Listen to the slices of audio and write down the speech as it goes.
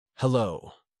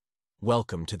Hello,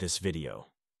 welcome to this video.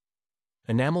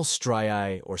 Enamel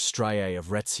striae or striae of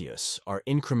Retzius are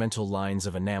incremental lines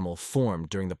of enamel formed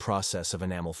during the process of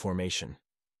enamel formation.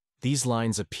 These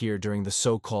lines appear during the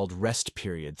so-called rest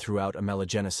period throughout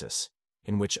amelogenesis,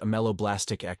 in which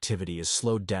ameloblastic activity is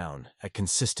slowed down at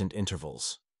consistent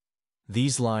intervals.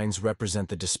 These lines represent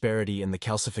the disparity in the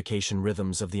calcification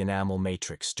rhythms of the enamel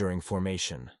matrix during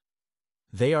formation.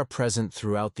 They are present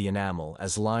throughout the enamel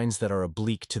as lines that are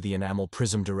oblique to the enamel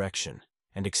prism direction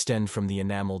and extend from the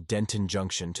enamel dentin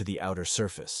junction to the outer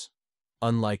surface.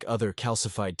 Unlike other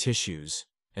calcified tissues,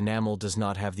 enamel does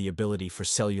not have the ability for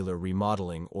cellular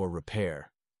remodeling or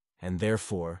repair, and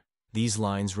therefore, these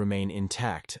lines remain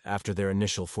intact after their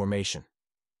initial formation.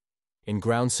 In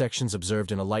ground sections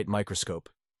observed in a light microscope,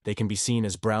 they can be seen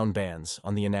as brown bands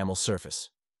on the enamel surface.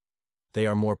 They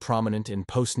are more prominent in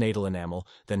postnatal enamel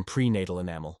than prenatal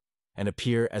enamel, and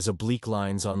appear as oblique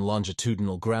lines on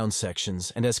longitudinal ground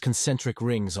sections and as concentric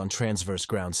rings on transverse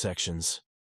ground sections.